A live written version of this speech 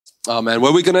Amen.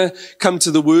 Well, we're going to come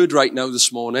to the word right now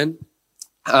this morning.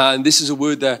 And this is a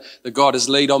word that God has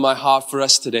laid on my heart for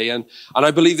us today. And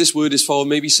I believe this word is for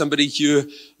maybe somebody here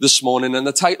this morning. And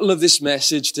the title of this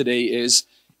message today is,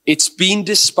 It's Been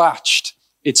Dispatched.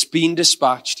 It's Been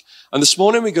Dispatched. And this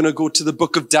morning we're going to go to the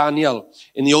book of Daniel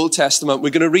in the Old Testament.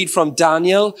 We're going to read from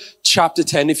Daniel chapter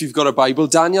 10, if you've got a Bible.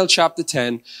 Daniel chapter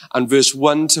 10 and verse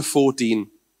 1 to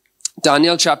 14.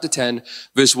 Daniel chapter 10,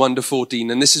 verse 1 to 14.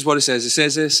 And this is what it says. It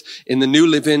says this in the New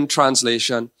Living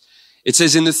Translation. It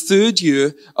says, in the third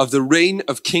year of the reign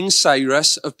of King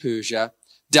Cyrus of Persia,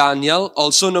 Daniel,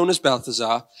 also known as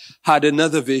Belteshazzar, had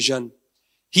another vision.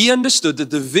 He understood that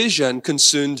the vision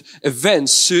concerned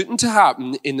events certain to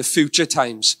happen in the future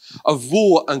times of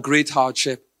war and great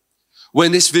hardship.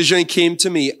 When this vision came to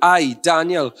me, I,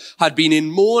 Daniel, had been in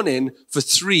mourning for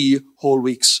 3 whole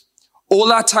weeks. All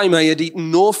that time I had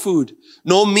eaten no food,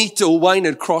 no meat or wine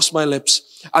had crossed my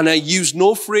lips, and I used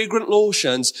no fragrant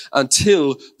lotions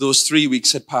until those 3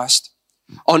 weeks had passed.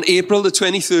 On April the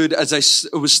 23rd, as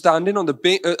I was standing on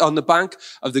the bank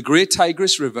of the great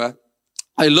Tigris River,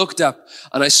 I looked up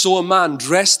and I saw a man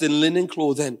dressed in linen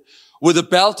clothing with a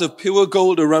belt of pure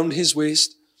gold around his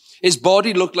waist. His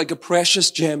body looked like a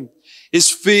precious gem. His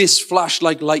face flashed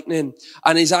like lightning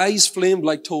and his eyes flamed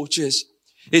like torches.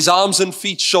 His arms and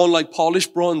feet shone like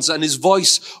polished bronze, and his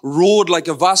voice roared like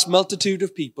a vast multitude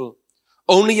of people.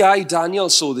 Only I, Daniel,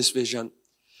 saw this vision.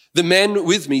 The men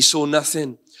with me saw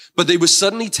nothing, but they were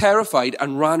suddenly terrified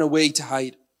and ran away to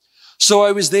hide. So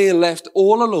I was there left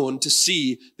all alone to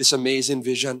see this amazing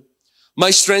vision.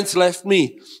 My strength left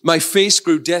me. My face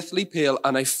grew deathly pale,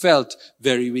 and I felt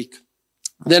very weak.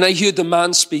 Then I heard the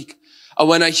man speak, and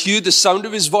when I heard the sound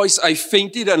of his voice, I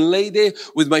fainted and lay there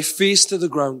with my face to the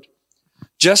ground.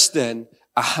 Just then,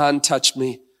 a hand touched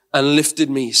me and lifted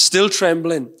me, still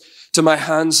trembling, to my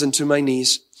hands and to my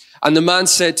knees. And the man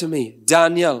said to me,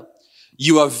 Daniel,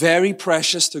 you are very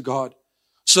precious to God.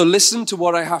 So listen to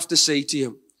what I have to say to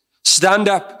you. Stand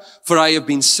up, for I have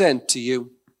been sent to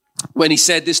you. When he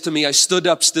said this to me, I stood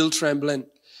up, still trembling.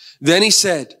 Then he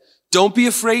said, don't be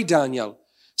afraid, Daniel.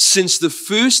 Since the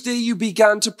first day you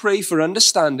began to pray for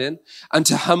understanding and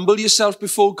to humble yourself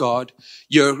before God,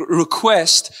 your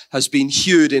request has been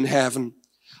heard in heaven.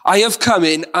 I have come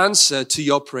in answer to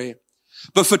your prayer.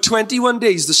 But for 21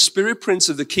 days, the spirit prince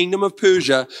of the kingdom of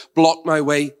Persia blocked my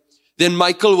way. Then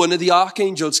Michael, one of the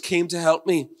archangels, came to help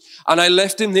me, and I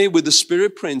left him there with the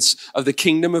spirit prince of the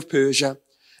kingdom of Persia.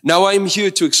 Now I am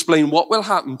here to explain what will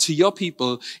happen to your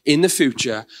people in the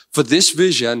future, for this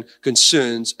vision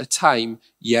concerns a time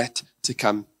yet to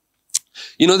come.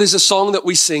 You know, there's a song that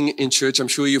we sing in church. I'm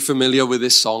sure you're familiar with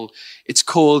this song. It's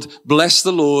called Bless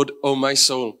the Lord, O my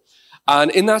soul. And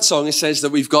in that song, it says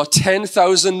that we've got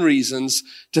 10,000 reasons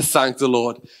to thank the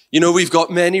Lord. You know, we've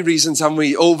got many reasons, haven't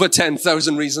we? Over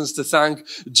 10,000 reasons to thank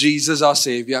Jesus, our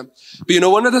Savior. But you know,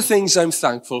 one of the things I'm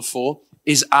thankful for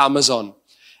is Amazon.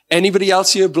 Anybody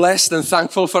else here blessed and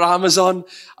thankful for Amazon?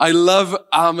 I love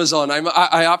Amazon.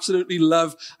 I absolutely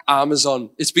love Amazon.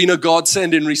 It's been a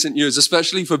godsend in recent years,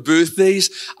 especially for birthdays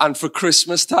and for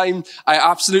Christmas time. I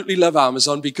absolutely love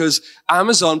Amazon because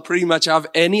Amazon pretty much have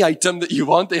any item that you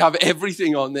want. They have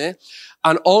everything on there.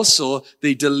 And also,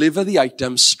 they deliver the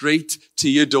item straight to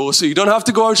your door. So you don't have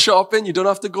to go out shopping. You don't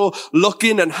have to go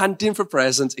looking and hunting for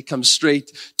presents. It comes straight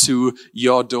to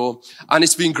your door. And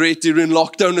it's been great during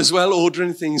lockdown as well,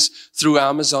 ordering things through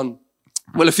Amazon.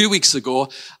 Well, a few weeks ago,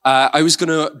 I was going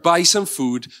to buy some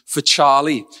food for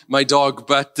Charlie, my dog,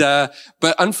 but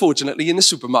unfortunately in the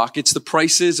supermarkets, the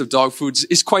prices of dog foods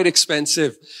is quite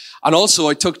expensive. And also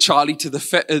I took Charlie to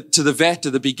the vet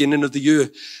at the beginning of the year,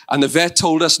 and the vet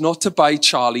told us not to buy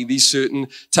Charlie these certain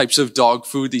types of dog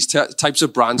food, these types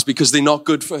of brands, because they're not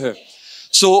good for her.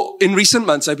 So in recent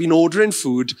months, I've been ordering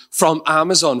food from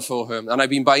Amazon for her, and I've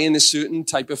been buying this certain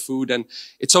type of food, and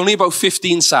it's only about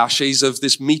 15 sachets of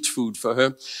this meat food for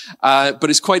her. But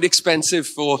it's quite expensive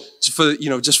for, you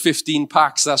know, just 15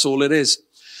 packs. That's all it is.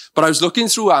 But I was looking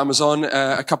through Amazon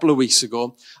a couple of weeks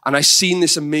ago, and I seen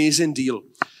this amazing deal.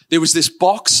 There was this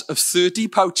box of 30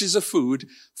 pouches of food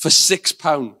for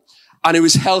 £6. And it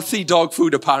was healthy dog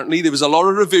food, apparently. There was a lot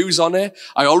of reviews on it.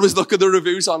 I always look at the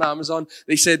reviews on Amazon.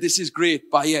 They said, this is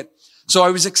great, buy it. So I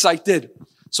was excited.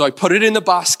 So I put it in the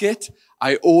basket.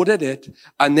 I ordered it.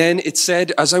 And then it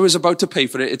said, as I was about to pay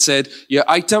for it, it said, your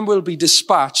item will be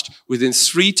dispatched within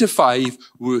 3 to 5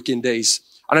 working days.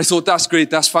 And I thought, that's great.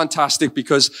 That's fantastic,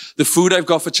 because the food I've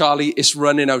got for Charlie is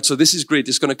running out. So this is great.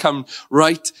 It's going to come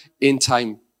right in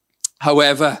time.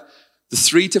 However, the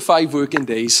 3 to 5 working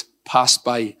days passed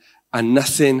by and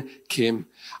nothing came.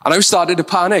 And I started to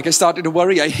panic. I started to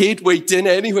worry. I hate waiting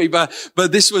anyway, but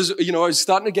this was, I was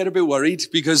starting to get a bit worried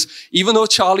because even though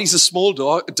Charlie's a small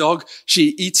dog, she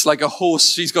eats like a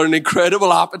horse. She's got an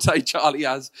incredible appetite, Charlie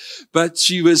has. But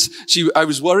I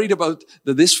was worried about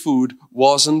that this food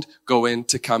wasn't going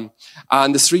to come.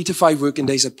 And the 3 to 5 working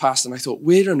days had passed and I thought,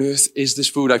 where on earth is this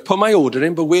food? I've put my order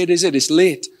in, but where is it? It's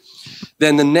late.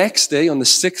 Then the next day, on the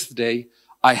 6th day,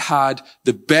 I had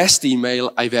the best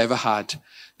email I've ever had.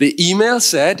 The email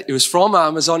said, it was from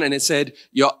Amazon, and it said,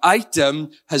 your item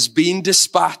has been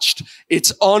dispatched.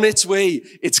 It's on its way.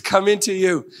 It's coming to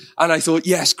you. And I thought,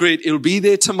 yes, great. It'll be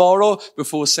there tomorrow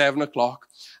before 7 o'clock.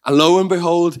 And lo and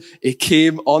behold, it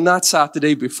came on that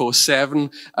Saturday before 7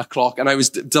 o'clock, and I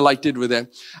was delighted with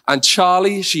it. And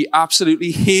Charlie, she absolutely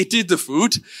hated the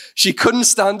food. She couldn't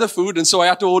stand the food, and so I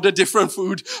had to order different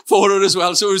food for her as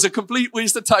well. So it was a complete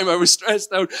waste of time. I was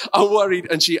stressed out and worried,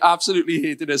 and she absolutely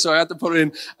hated it. So I had to put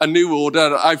in a new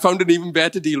order. I found an even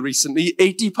better deal recently.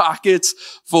 80 packets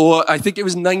for, I think it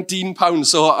was £19.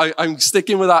 So I'm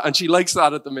sticking with that, and she likes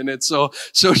that at the minute. So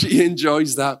she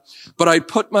enjoys that. But I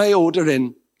put my order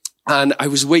in. And I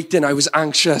was waiting, I was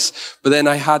anxious, but then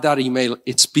I had that email.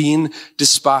 It's been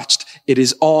dispatched. It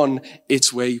is on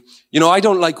its way. I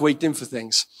don't like waiting for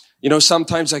things.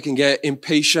 Sometimes I can get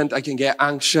impatient, I can get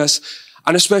anxious,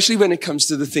 and especially when it comes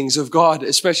to the things of God,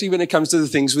 especially when it comes to the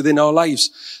things within our lives.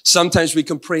 Sometimes we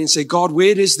can pray and say, God,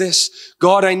 where is this?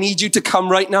 God, I need you to come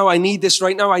right now. I need this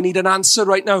right now. I need an answer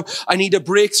right now. I need a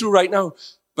breakthrough right now.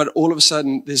 But all of a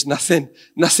sudden, there's nothing.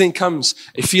 Nothing comes.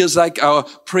 It feels like our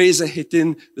prayers are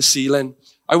hitting the ceiling.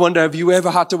 I wonder, have you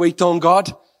ever had to wait on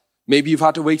God? Maybe you've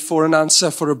had to wait for an answer,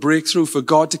 for a breakthrough, for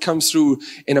God to come through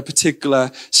in a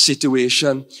particular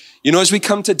situation. As we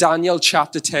come to Daniel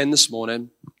chapter 10 this morning,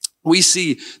 we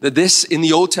see that this, in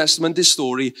the Old Testament, this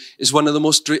story is one of the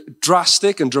most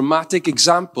drastic and dramatic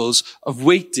examples of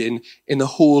waiting in the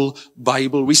whole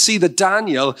Bible. We see that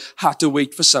Daniel had to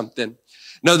wait for something.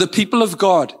 Now, the people of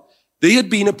God, they had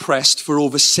been oppressed for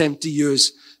over 70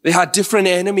 years. They had different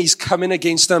enemies coming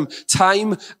against them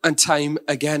time and time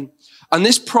again. And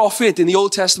this prophet in the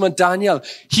Old Testament, Daniel,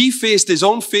 he faced his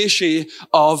own fair share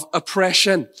of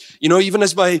oppression. Even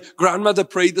as my grandmother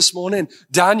prayed this morning,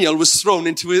 Daniel was thrown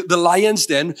into the lion's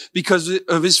den because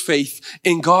of his faith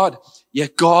in God.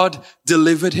 Yet God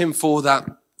delivered him for that.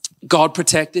 God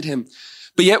protected him.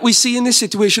 But yet we see in this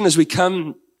situation as we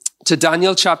come to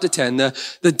Daniel chapter 10,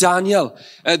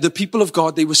 the people of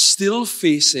God, they were still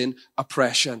facing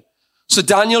oppression. So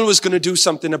Daniel was going to do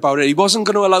something about it. He wasn't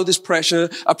going to allow this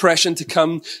oppression to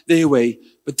come their way.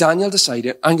 But Daniel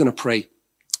decided, I'm going to pray.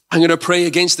 I'm going to pray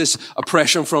against this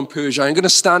oppression from Persia. I'm going to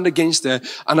stand against it,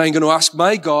 and I'm going to ask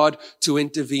my God to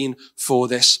intervene for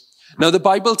this. Now, the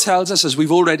Bible tells us, as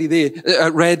we've already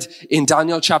read in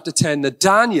Daniel chapter 10, that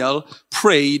Daniel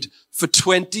prayed for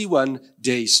 21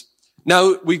 days.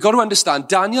 Now, we've got to understand,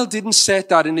 Daniel didn't set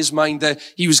that in his mind that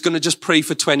he was going to just pray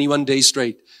for 21 days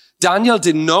straight. Daniel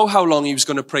didn't know how long he was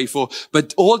going to pray for,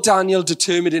 but all Daniel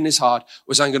determined in his heart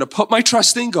was, I'm going to put my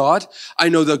trust in God. I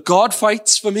know that God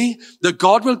fights for me, that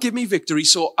God will give me victory,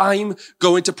 so I'm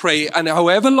going to pray. And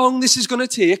however long this is going to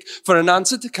take for an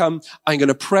answer to come, I'm going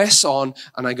to press on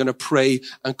and I'm going to pray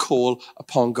and call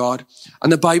upon God.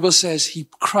 And the Bible says he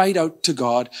cried out to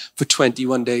God for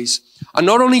 21 days. And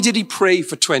not only did he pray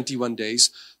for 21 days,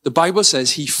 the Bible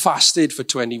says he fasted for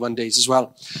 21 days as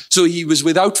well. So he was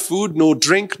without food, no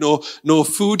drink, no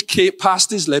food came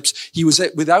past his lips. He was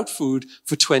without food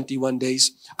for 21 days.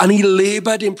 And he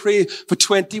labored in prayer for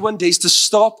 21 days to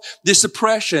stop this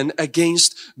oppression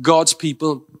against God's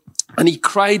people. And he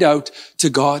cried out to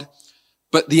God,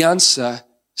 but the answer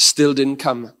still didn't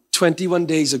come. 21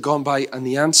 days had gone by and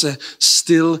the answer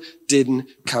still didn't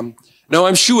come. Now,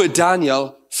 I'm sure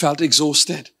Daniel felt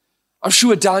exhausted. I'm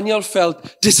sure Daniel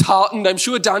felt disheartened. I'm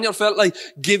sure Daniel felt like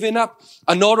giving up.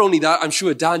 And not only that, I'm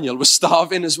sure Daniel was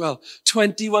starving as well.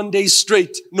 21 days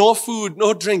straight, no food,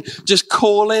 no drink, just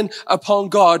calling upon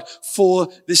God for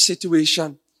this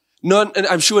situation. And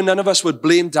I'm sure none of us would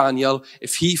blame Daniel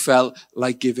if he felt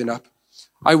like giving up.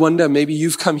 I wonder, maybe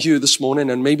you've come here this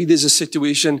morning and maybe there's a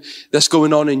situation that's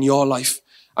going on in your life.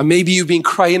 And maybe you've been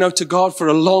crying out to God for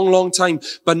a long, long time,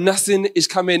 but nothing is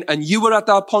coming. And you were at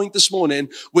that point this morning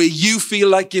where you feel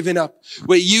like giving up,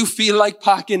 where you feel like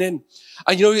packing in.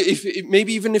 And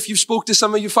maybe even if you spoke to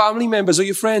some of your family members or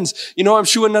your friends, I'm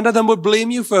sure none of them would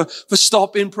blame you for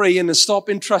stopping praying and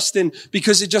stopping trusting,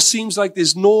 because it just seems like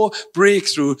there's no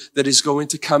breakthrough that is going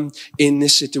to come in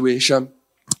this situation.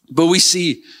 But we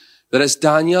see that as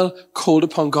Daniel called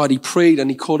upon God, he prayed and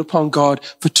he called upon God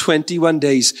for 21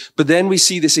 days. But then we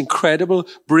see this incredible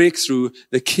breakthrough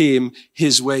that came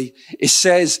his way. It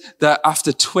says that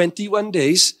after 21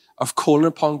 days of calling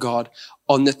upon God,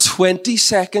 on the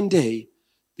 22nd day,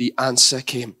 the answer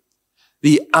came.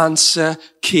 The answer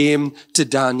came to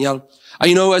Daniel.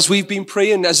 And as we've been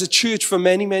praying as a church for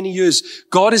many, many years,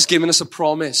 God has given us a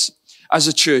promise as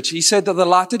a church. He said that the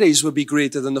latter days will be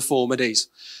greater than the former days.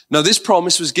 Now, this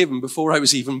promise was given before I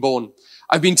was even born.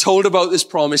 I've been told about this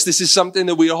promise. This is something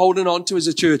that we are holding on to as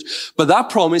a church. But that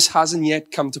promise hasn't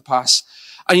yet come to pass.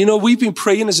 And we've been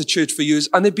praying as a church for years,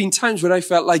 and there've been times where I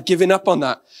felt like giving up on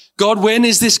that. God, when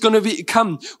is this going to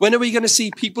come? When are we going to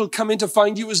see people come in to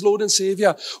find you as Lord and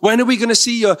Savior? When are we going to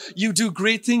see you do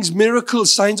great things,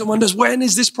 miracles, signs and wonders? When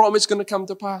is this promise going to come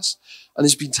to pass? And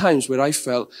there's been times where I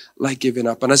felt like giving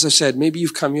up. And as I said, maybe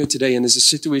you've come here today and there's a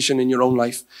situation in your own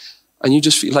life and you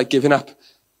just feel like giving up.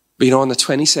 But on the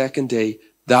 22nd day,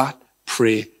 that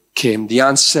prayer came. The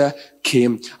answer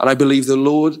came. And I believe the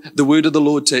word of the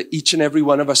Lord to each and every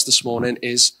one of us this morning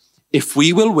is, if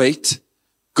we will wait,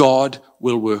 God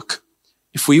will work.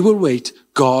 If we will wait,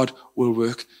 God will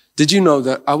work. Did you know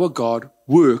that our God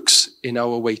works in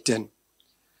our waiting?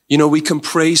 We can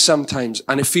pray sometimes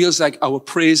and it feels like our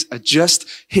prayers are just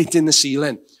hitting the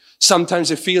ceiling.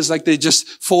 Sometimes it feels like they're just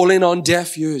falling on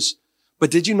deaf ears. But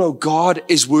did you know God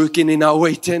is working in our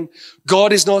waiting?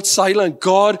 God is not silent.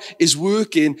 God is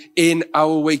working in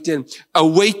our waiting. A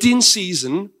waiting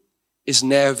season is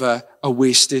never a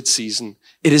wasted season.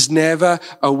 It is never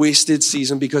a wasted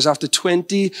season, because after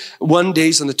 21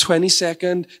 days on the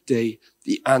 22nd day,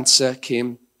 the answer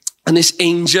came. And this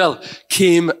angel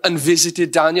came and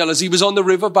visited Daniel as he was on the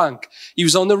riverbank. He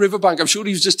was on the riverbank. I'm sure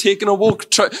he was just taking a walk,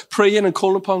 praying and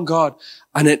calling upon God.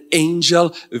 And an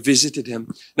angel visited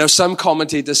him. Now, some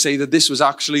commentators say that this was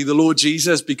actually the Lord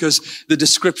Jesus, because the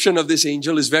description of this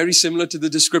angel is very similar to the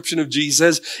description of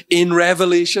Jesus in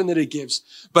Revelation that it gives.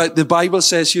 But the Bible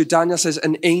says here, Daniel says,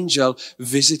 an angel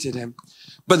visited him.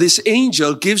 But this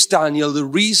angel gives Daniel the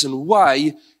reason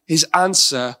why his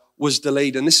answer was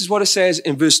delayed. And this is what it says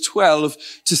in verse 12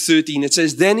 to 13. It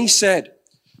says, then he said,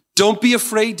 don't be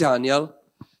afraid, Daniel.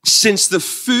 Since the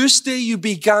first day you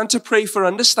began to pray for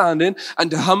understanding and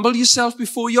to humble yourself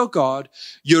before your God,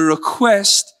 your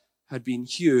request had been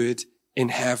heard in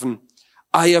heaven.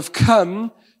 I have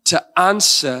come to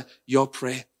answer your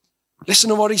prayer. Listen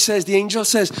to what he says. The angel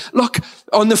says, look,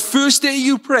 on the first day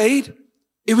you prayed,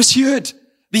 it was heard.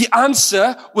 The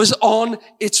answer was on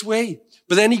its way.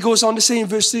 But then he goes on to say in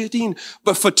verse 13,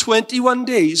 but for 21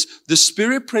 days, the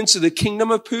spirit prince of the kingdom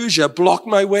of Persia blocked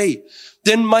my way.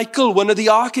 Then Michael, one of the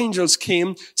archangels,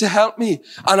 came to help me,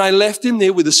 and I left him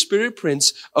there with the spirit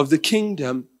prince of the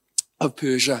kingdom of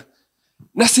Persia.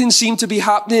 Nothing seemed to be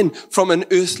happening from an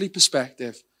earthly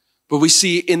perspective. But we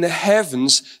see in the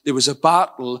heavens, there was a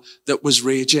battle that was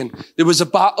raging. There was a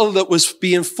battle that was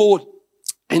being fought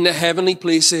in the heavenly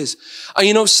places.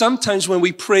 And sometimes when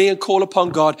we pray and call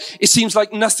upon God, it seems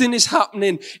like nothing is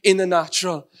happening in the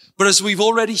natural. But as we've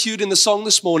already heard in the song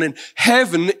this morning,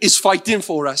 heaven is fighting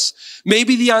for us.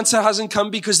 Maybe the answer hasn't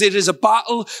come because there is a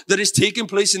battle that is taking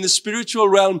place in the spiritual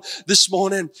realm this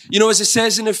morning. As it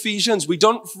says in Ephesians, we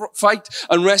don't fight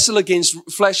and wrestle against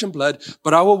flesh and blood,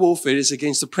 but our warfare is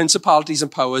against the principalities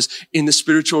and powers in the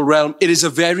spiritual realm. It is a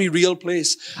very real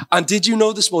place. And did you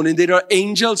know this morning, there are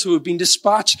angels who have been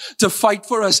dispatched to fight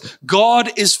for us.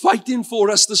 God is fighting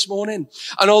for us this morning.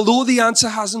 And although the answer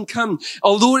hasn't come,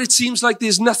 although it seems like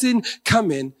there's nothing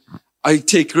coming, I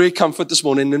take great comfort this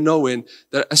morning in knowing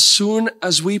that as soon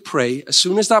as we pray, as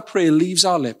soon as that prayer leaves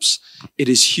our lips, it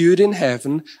is heard in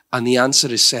heaven and the answer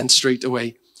is sent straight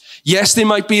away. Yes, there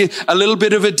might be a little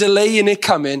bit of a delay in it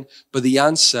coming, but the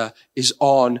answer is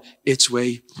on its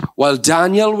way. While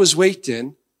Daniel was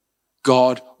waiting,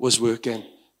 God was working.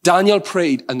 Daniel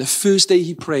prayed, and the first day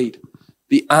he prayed,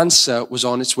 the answer was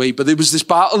on its way. But there was this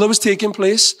battle that was taking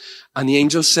place, and the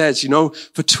angel says,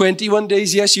 for 21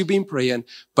 days, yes, you've been praying,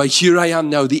 but here I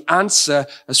am now. The answer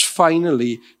has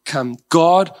finally come.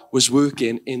 God was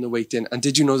working in the waiting. And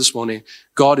did you know this morning,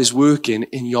 God is working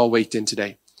in your waiting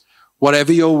today?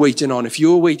 Whatever you're waiting on, if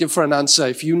you're waiting for an answer,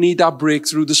 if you need that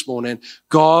breakthrough this morning,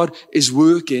 God is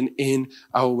working in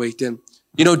our waiting.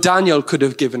 Daniel could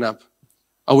have given up.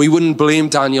 And we wouldn't blame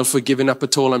Daniel for giving up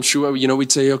at all. I'm sure,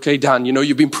 we'd say, okay, Dan,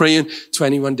 you've been praying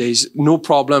 21 days. No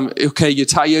problem. Okay, you're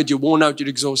tired, you're worn out, you're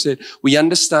exhausted. We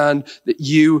understand that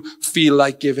you feel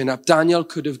like giving up. Daniel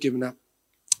could have given up.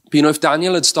 But if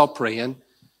Daniel had stopped praying,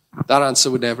 that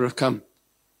answer would never have come.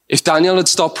 If Daniel had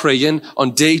stopped praying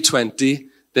on day 20,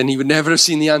 then he would never have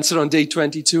seen the answer on day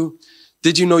 22.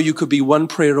 Did you know you could be one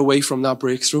prayer away from that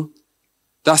breakthrough?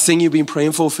 That thing you've been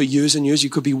praying for years and years,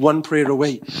 you could be one prayer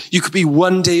away. You could be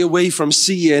one day away from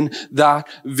seeing that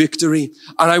victory.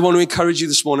 And I want to encourage you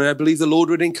this morning. I believe the Lord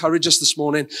would encourage us this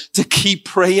morning to keep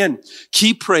praying.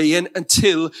 Keep praying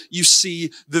until you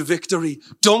see the victory.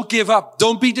 Don't give up.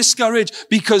 Don't be discouraged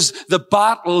because the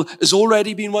battle has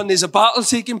already been won. There's a battle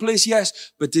taking place,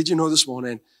 yes. But did you know this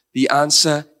morning, the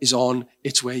answer is on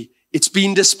its way. It's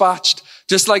been dispatched.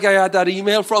 Just like I had that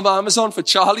email from Amazon for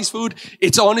Charlie's food.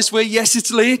 It's on its way. Yes,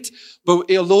 it's late.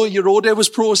 But although your order was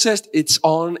processed, it's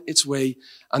on its way.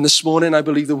 And this morning, I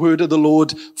believe the word of the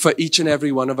Lord for each and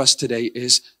every one of us today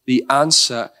is the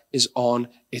answer is on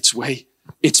its way.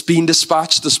 It's been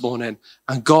dispatched this morning.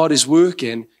 And God is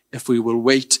working if we will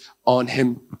wait on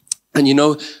him. And you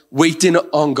know, waiting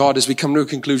on God, as we come to a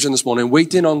conclusion this morning,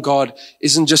 waiting on God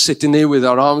isn't just sitting there with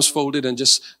our arms folded and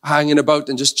just hanging about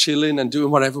and just chilling and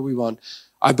doing whatever we want.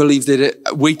 I believe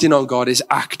that waiting on God is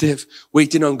active.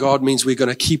 Waiting on God means we're going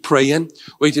to keep praying.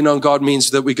 Waiting on God means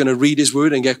that we're going to read his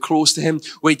word and get close to him.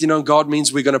 Waiting on God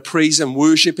means we're going to praise and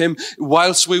worship him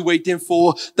whilst we're waiting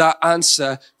for that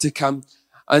answer to come.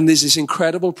 And there's this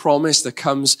incredible promise that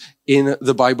comes in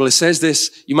the Bible. It says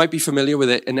this, you might be familiar with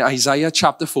it, in Isaiah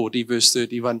chapter 40, verse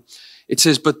 31. It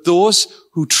says, but those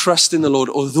who trust in the Lord,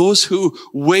 or those who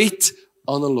wait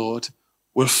on the Lord,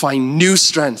 will find new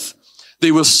strength.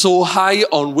 They will soar high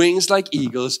on wings like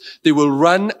eagles. They will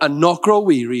run and not grow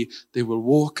weary. They will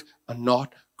walk and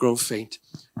not grow faint.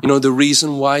 You know, the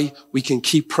reason why we can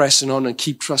keep pressing on and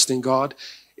keep trusting God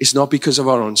is not because of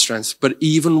our own strength, but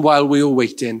even while we are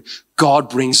waiting, God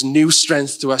brings new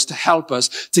strength to us to help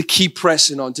us to keep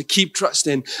pressing on, to keep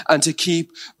trusting, and to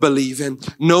keep believing.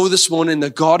 Know this morning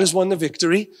that God has won the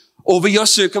victory over your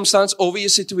circumstance, over your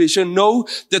situation. Know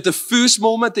that the first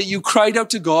moment that you cried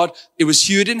out to God, it was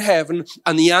heard in heaven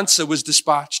and the answer was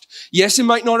dispatched. Yes, it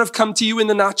might not have come to you in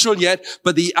the natural yet,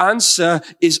 but the answer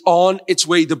is on its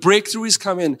way. The breakthrough is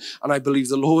coming. And I believe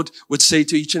the Lord would say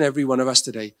to each and every one of us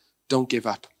today, don't give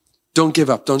up. Don't give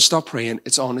up. Don't stop praying.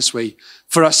 It's on its way.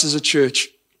 For us as a church,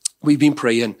 we've been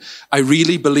praying. I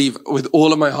really believe with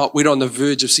all of my heart, we're on the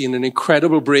verge of seeing an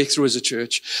incredible breakthrough as a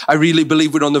church. I really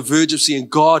believe we're on the verge of seeing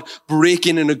God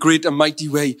breaking in a great and mighty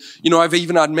way. You know, I've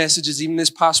even had messages, even this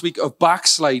past week, of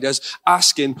backsliders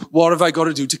asking, what have I got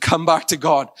to do to come back to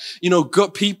God? You know,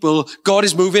 God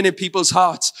is moving in people's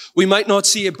hearts. We might not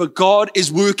see it, but God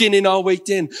is working in our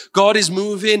waiting. God is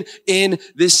moving in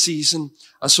this season.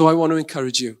 And so I want to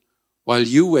encourage you. While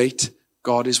you wait,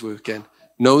 God is working.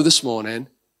 Know this morning,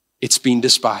 it's been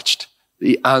dispatched.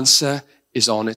 The answer is on it.